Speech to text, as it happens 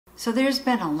So there's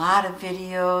been a lot of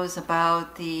videos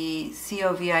about the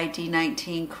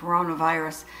COVID-19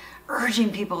 coronavirus urging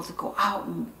people to go out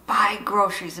and buy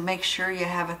groceries and make sure you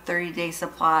have a 30-day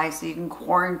supply so you can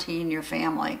quarantine your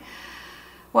family.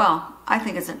 Well, I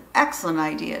think it's an excellent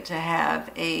idea to have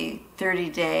a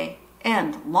 30-day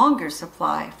and longer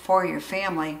supply for your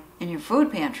family in your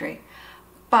food pantry.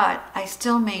 But I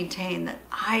still maintain that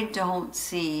I don't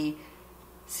see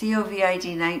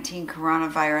COVID-19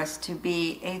 coronavirus to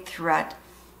be a threat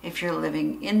if you're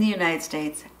living in the United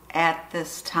States at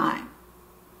this time.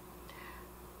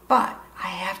 But I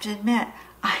have to admit,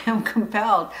 I am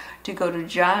compelled to go to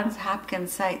Johns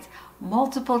Hopkins sites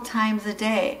multiple times a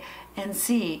day and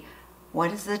see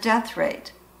what is the death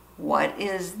rate, what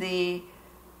is the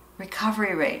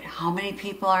recovery rate, how many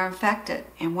people are infected.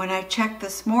 And when I checked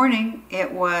this morning,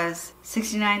 it was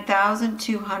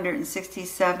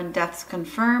 69,267 deaths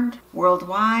confirmed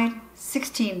worldwide,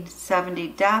 1,670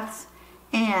 deaths,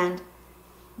 and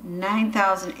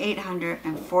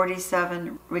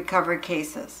 9,847 recovered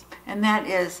cases. And that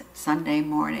is Sunday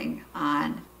morning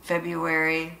on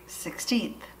February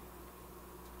 16th.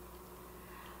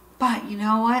 But you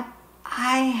know what?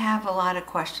 I have a lot of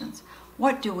questions.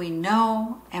 What do we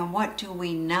know and what do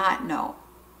we not know?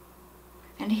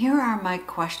 And here are my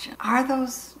questions. Are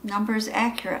those numbers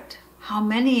accurate? How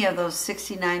many of those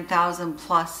 69,000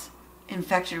 plus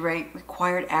infected rate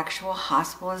required actual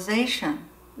hospitalization?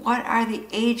 What are the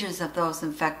ages of those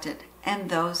infected and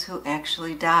those who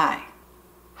actually die?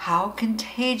 How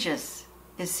contagious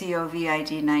is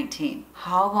COVID-19?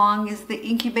 How long is the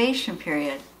incubation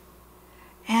period?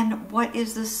 And what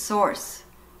is the source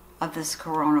of this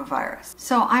coronavirus?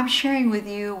 So I'm sharing with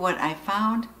you what I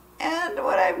found and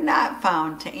what I've not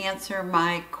found to answer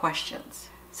my questions.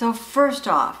 So first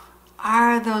off,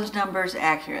 are those numbers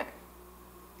accurate?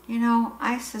 You know,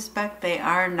 I suspect they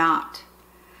are not.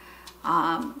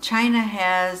 China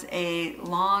has a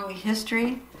long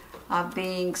history of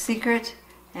being secret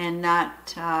and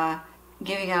not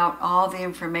giving out all the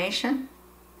information.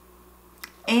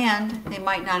 And they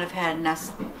might not have had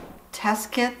enough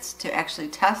test kits to actually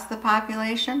test the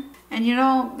population. And you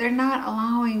know, they're not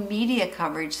allowing media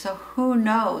coverage, so who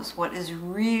knows what is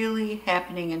really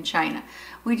happening in China.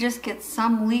 We just get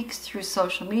some leaks through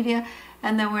social media,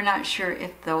 and then we're not sure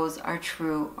if those are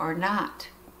true or not.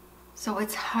 So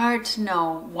it's hard to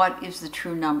know what is the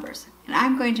true numbers. And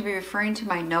I'm going to be referring to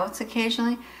my notes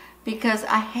occasionally because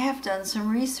I have done some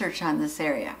research on this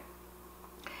area.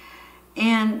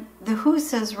 And the WHO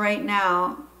says right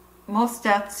now, most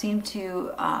deaths seem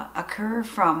to occur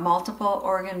from multiple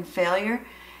organ failure,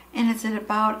 and it's at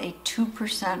about a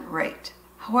 2% rate.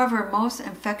 However, most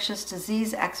infectious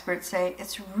disease experts say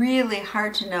it's really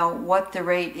hard to know what the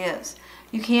rate is.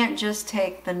 You can't just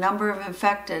take the number of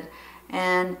infected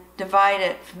and divide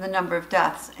it from the number of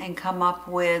deaths and come up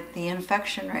with the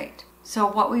infection rate. So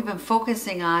what we've been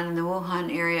focusing on in the Wuhan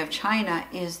area of China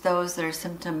is those that are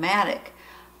symptomatic.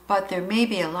 But there may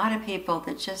be a lot of people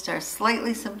that just are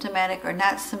slightly symptomatic or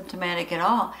not symptomatic at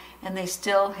all, and they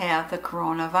still have the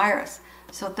coronavirus.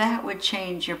 So that would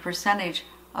change your percentage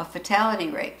of fatality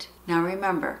rate. Now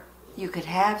remember, you could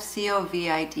have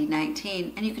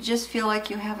COVID-19 and you could just feel like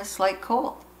you have a slight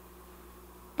cold.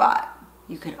 But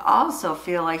you could also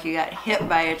feel like you got hit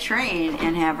by a train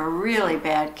and have a really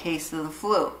bad case of the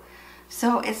flu.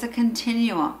 So it's a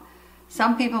continuum.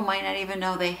 Some people might not even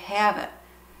know they have it,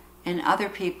 and other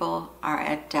people are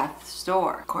at death's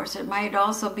door. Of course, it might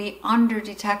also be under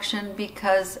detection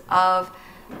because of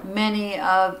many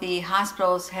of the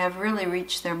hospitals have really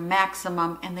reached their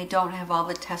maximum and they don't have all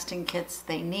the testing kits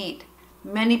they need.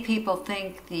 Many people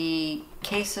think the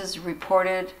cases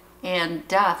reported and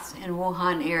deaths in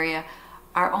Wuhan area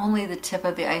are only the tip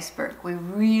of the iceberg. We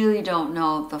really don't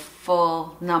know the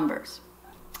full numbers.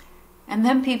 And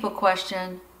then people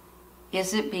question,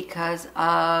 is it because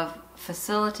of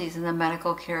facilities in the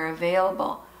medical care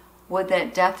available? Would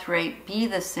that death rate be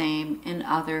the same in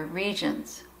other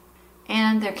regions?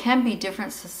 And there can be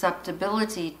different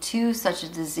susceptibility to such a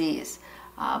disease.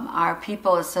 Are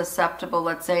people as susceptible,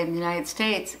 let's say in the United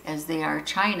States, as they are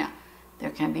China?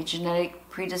 There can be genetic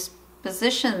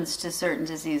predispositions to certain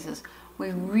diseases.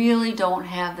 We really don't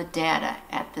have the data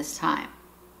at this time.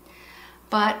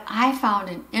 But I found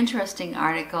an interesting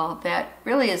article that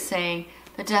really is saying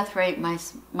the death rate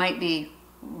might be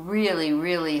really,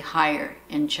 really higher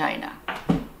in China.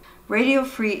 Radio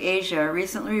Free Asia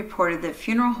recently reported that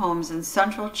funeral homes in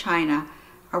central China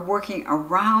are working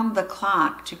around the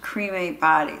clock to cremate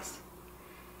bodies.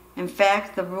 In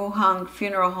fact, the Wuhan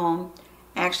funeral home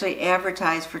actually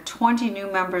advertised for 20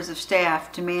 new members of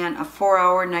staff to man a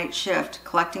 4-hour night shift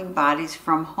collecting bodies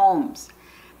from homes.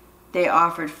 they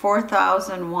offered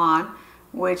 4,000 won,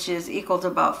 which is equal to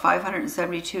about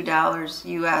 $572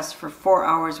 US for 4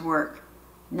 hours work.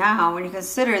 Now, when you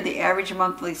consider the average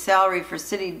monthly salary for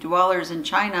city dwellers in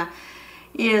China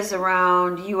is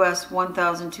around US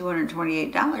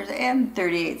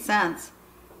 $1,228.38,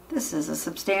 this is a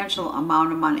substantial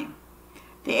amount of money.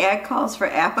 The ad calls for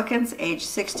applicants aged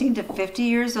 16 to 50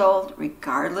 years old,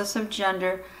 regardless of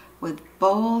gender, with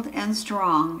bold and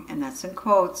strong, and that's in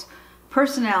quotes,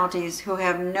 personalities who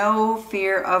have no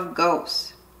fear of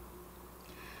ghosts.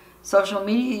 Social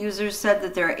media users said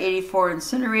that there are 84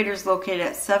 incinerators located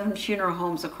at 7 funeral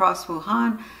homes across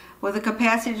Wuhan, with a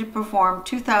capacity to perform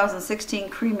 2,016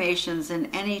 cremations in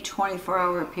any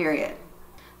 24-hour period.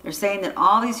 They're saying that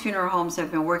all these funeral homes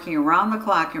have been working around the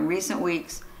clock in recent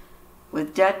weeks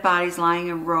with dead bodies lying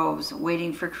in rows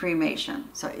waiting for cremation.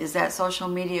 So is that social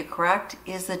media correct?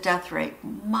 Is the death rate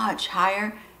much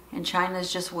higher and China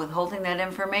is just withholding that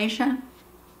information?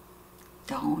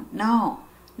 Don't know.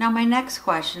 Now my next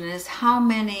question is, how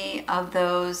many of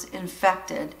those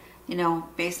infected,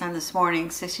 based on this morning,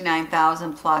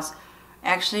 69,000 plus,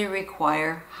 actually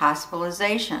require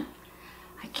hospitalization?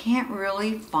 I can't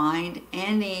really find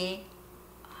any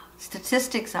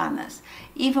statistics on this.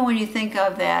 Even when you think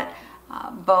of that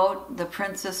boat, the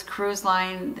Princess Cruise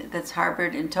Line that's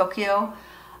harbored in Tokyo,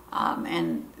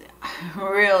 and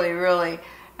really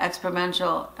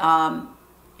exponential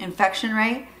infection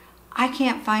rate, I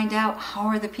can't find out how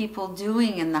are the people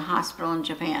doing in the hospital in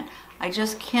Japan. I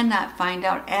just cannot find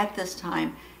out at this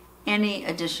time any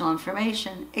additional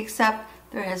information, except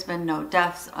there has been no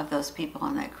deaths of those people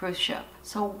on that cruise ship.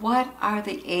 So what are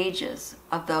the ages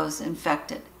of those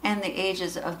infected and the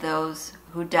ages of those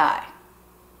who die?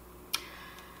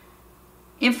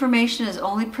 Information is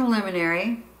only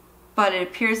preliminary, but it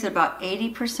appears that about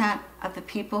 80% of the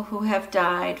people who have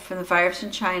died from the virus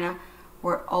in China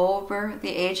were over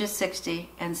the age of 60,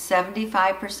 and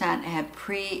 75% had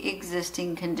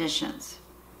pre-existing conditions.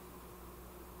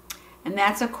 And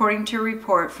that's according to a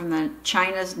report from the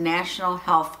China's National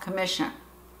Health Commission.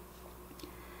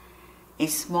 A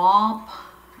small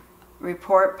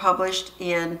report published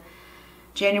in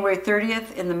January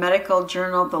 30th in the medical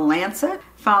journal The Lancet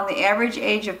found the average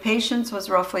age of patients was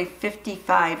roughly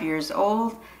 55 years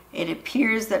old. It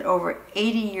appears that over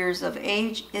 80 years of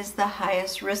age is the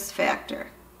highest risk factor.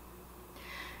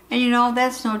 And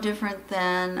that's no different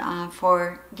than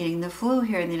for getting the flu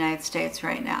here in the United States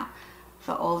right now.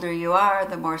 The older you are,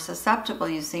 the more susceptible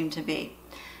you seem to be.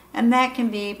 And that can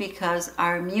be because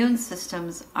our immune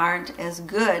systems aren't as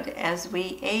good as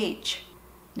we age.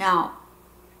 Now,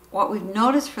 what we've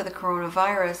noticed for the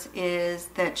coronavirus is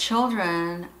that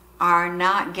children are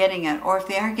not getting it, or if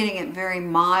they are getting it, very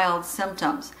mild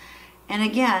symptoms. And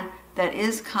again, that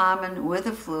is common with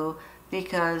the flu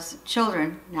because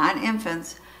children, not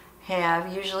infants,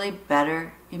 have usually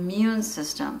better immune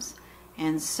systems.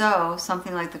 And so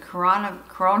something like the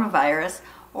coronavirus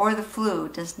or the flu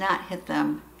does not hit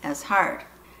them as hard.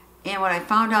 And when I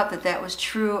found out that was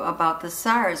true about the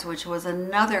SARS, which was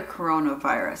another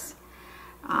coronavirus,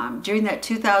 during that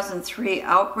 2003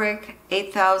 outbreak,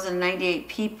 8,098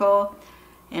 people,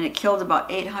 and it killed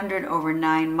about 800 over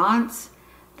 9 months.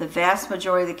 The vast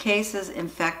majority of the cases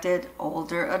infected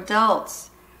older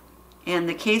adults. And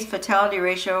the case fatality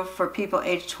ratio for people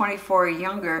aged 24 or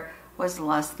younger was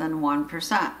less than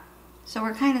 1%. So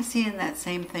we're kind of seeing that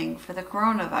same thing for the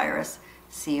coronavirus,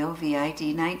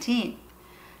 COVID-19.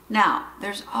 Now,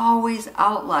 there's always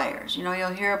outliers.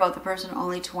 You'll hear about the person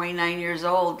only 29 years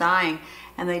old dying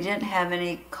and they didn't have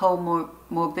any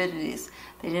comorbidities.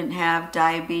 They didn't have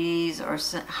diabetes or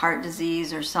heart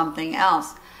disease or something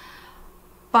else.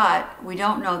 But we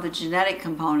don't know the genetic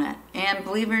component. And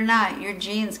believe it or not, your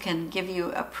genes can give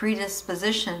you a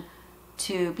predisposition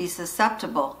to be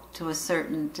susceptible to a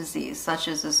certain disease, such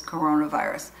as this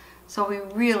coronavirus. So we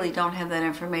really don't have that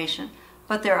information.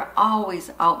 But there are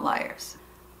always outliers.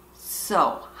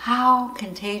 So, how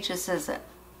contagious is it?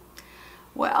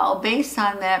 Well, based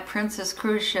on that Princess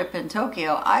cruise ship in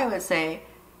Tokyo, I would say,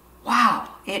 wow,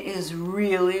 it is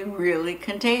really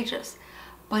contagious.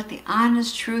 But the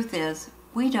honest truth is,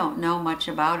 we don't know much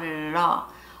about it at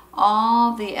all.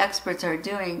 All the experts are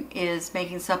doing is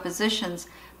making suppositions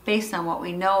based on what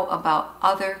we know about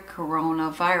other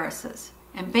coronaviruses.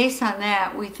 And based on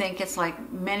that, we think it's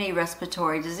like many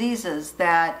respiratory diseases,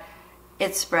 that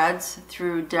it spreads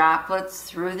through droplets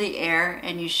through the air,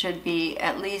 and you should be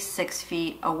at least 6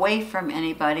 feet away from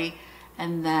anybody,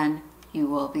 and then you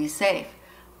will be safe.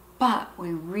 But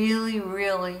we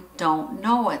really don't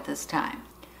know at this time.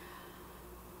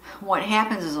 what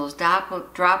happens is those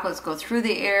droplets go through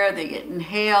the air, they get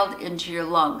inhaled into your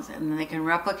lungs, and then they can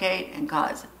replicate and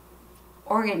cause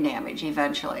organ damage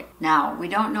eventually. Now, we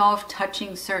don't know if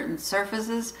touching certain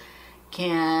surfaces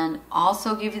can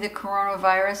also give you the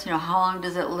coronavirus. You know, how long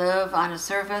does it live on a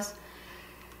surface?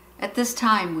 At this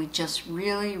time, we just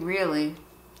really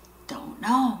don't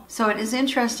know. So it is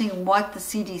interesting what the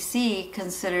CDC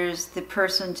considers the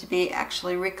person to be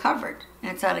actually recovered.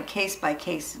 And it's on a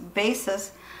case-by-case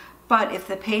basis. But if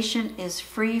the patient is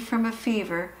free from a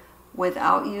fever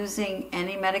without using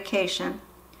any medication,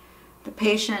 the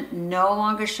patient no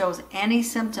longer shows any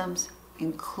symptoms,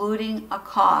 including a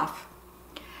cough,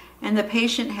 and the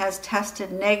patient has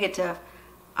tested negative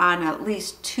on at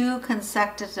least 2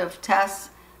 consecutive tests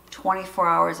 24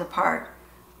 hours apart,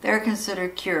 they're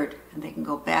considered cured and they can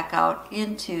go back out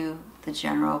into the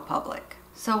general public.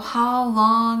 So how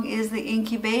long is the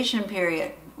incubation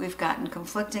period? We've gotten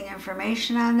conflicting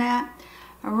information on that.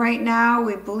 And right now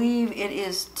we believe it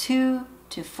is 2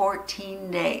 to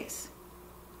 14 days.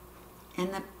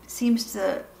 And that seems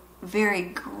to vary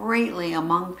greatly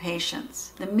among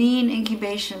patients. The mean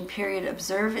incubation period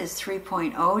observed is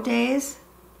 3.0 days,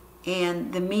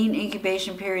 and the mean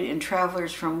incubation period in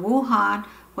travelers from Wuhan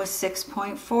was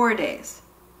 6.4 days.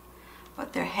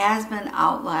 But there has been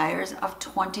outliers of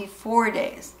 24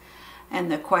 days.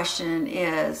 And the question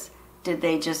is, did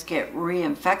they just get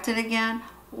reinfected again,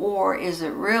 or is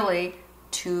it really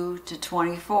 2 to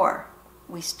 24?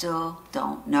 We still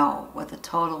don't know what the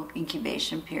total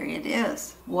incubation period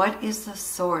is. What is the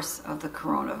source of the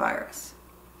coronavirus?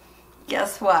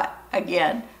 Guess what?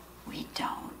 Again, we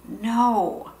don't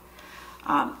know.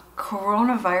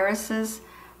 Coronaviruses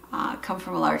come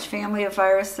from a large family of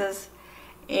viruses,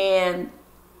 and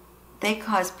they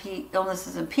cause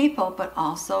illnesses in people, but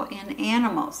also in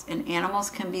animals. And animals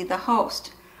can be the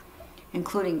host,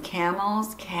 including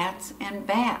camels, cats, and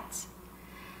bats.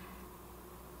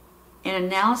 An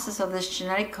analysis of this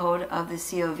genetic code of the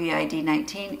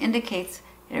COVID-19 indicates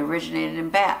it originated in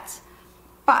bats.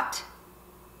 But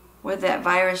whether that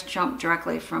virus jumped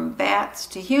directly from bats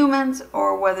to humans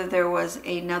or whether there was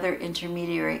another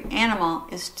intermediary animal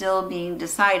is still being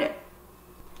decided.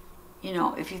 You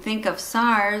know, if you think of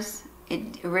SARS,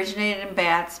 it originated in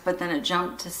bats, but then it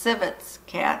jumped to civets,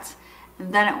 cats,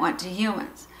 and then it went to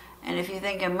humans. And if you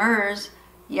think of MERS,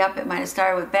 yep, it might have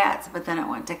started with bats, but then it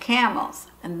went to camels,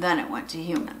 and then it went to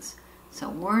humans. So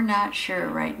we're not sure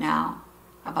right now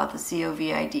about the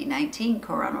COVID-19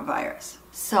 coronavirus.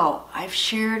 So I've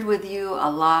shared with you a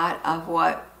lot of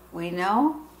what we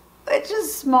know, which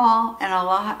is small, and a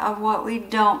lot of what we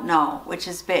don't know, which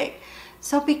is big.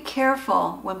 So be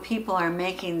careful when people are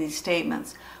making these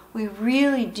statements. We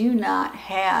really do not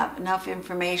have enough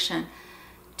information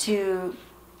to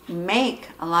make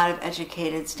a lot of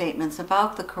educated statements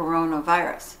about the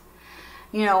coronavirus.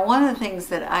 You know, one of the things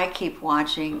that I keep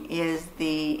watching is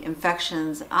the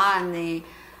infections on the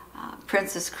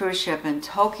Princess cruise ship in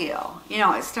Tokyo. You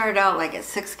know, it started out like at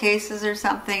 6 cases or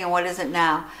something, and what is it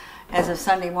now? As of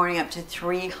Sunday morning, up to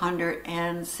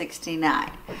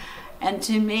 369. And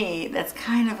to me, that's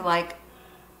kind of like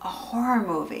a horror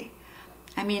movie.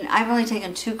 I mean, I've only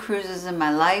taken 2 cruises in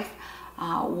my life.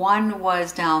 One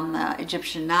was down the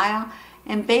Egyptian Nile,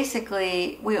 and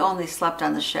basically we only slept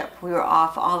on the ship. We were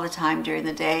off all the time during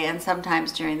the day and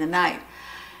sometimes during the night.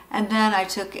 And then I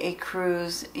took a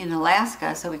cruise in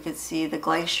Alaska so we could see the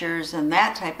glaciers and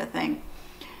that type of thing.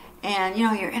 And you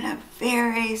know, you're in a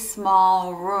very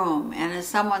small room, and as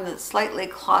someone that's slightly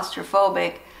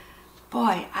claustrophobic,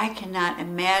 boy, I cannot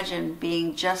imagine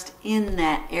being just in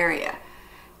that area.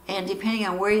 And depending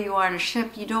on where you are on a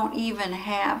ship, you don't even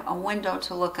have a window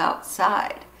to look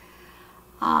outside.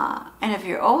 And if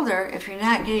you're older, if you're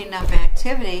not getting enough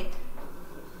activity,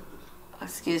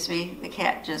 excuse me, the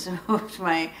cat just moved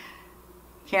my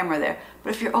camera there.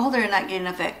 But if you're older and not getting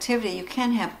enough activity, you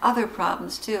can have other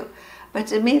problems too. But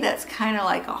to me, that's kind of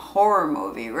like a horror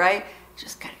movie, right? It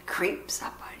just kind of creeps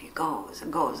up on you, goes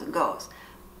and goes and goes.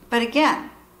 But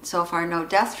again, so far no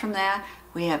deaths from that.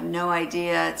 We have no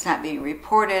idea, it's not being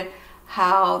reported,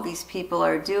 how these people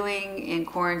are doing in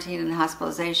quarantine and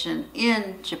hospitalization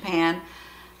in Japan.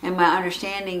 And my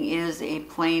understanding is a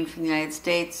plane from the United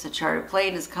States, a chartered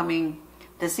plane, is coming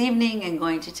this evening and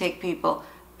going to take people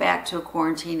back to a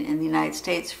quarantine in the United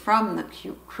States from the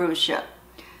cruise ship.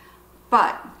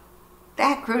 But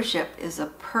that cruise ship is a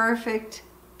perfect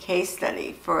case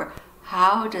study for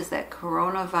how does that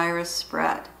coronavirus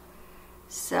spread.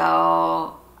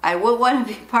 So I would want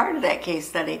to be part of that case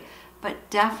study, but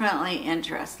definitely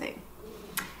interesting.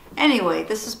 Anyway,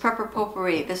 this is Prepper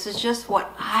Potpourri. This is just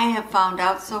what I have found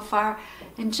out so far.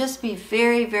 And just be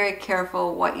very, very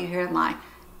careful what you hear online.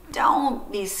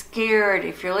 Don't be scared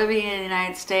if you're living in the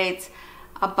United States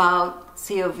about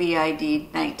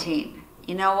COVID-19.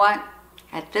 You know what?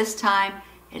 At this time,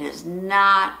 it is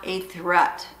not a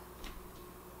threat.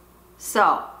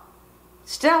 So,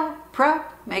 still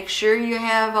prep. Make sure you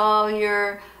have all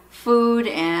your food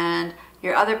and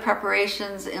your other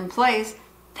preparations in place.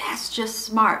 That's just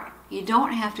smart. You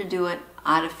don't have to do it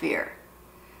out of fear.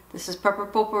 This is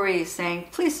Prepper Potpourri saying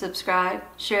please subscribe,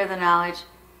 share the knowledge,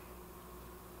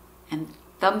 and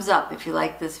thumbs up if you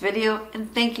like this video.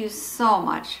 And thank you so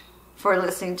much for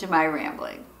listening to my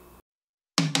rambling.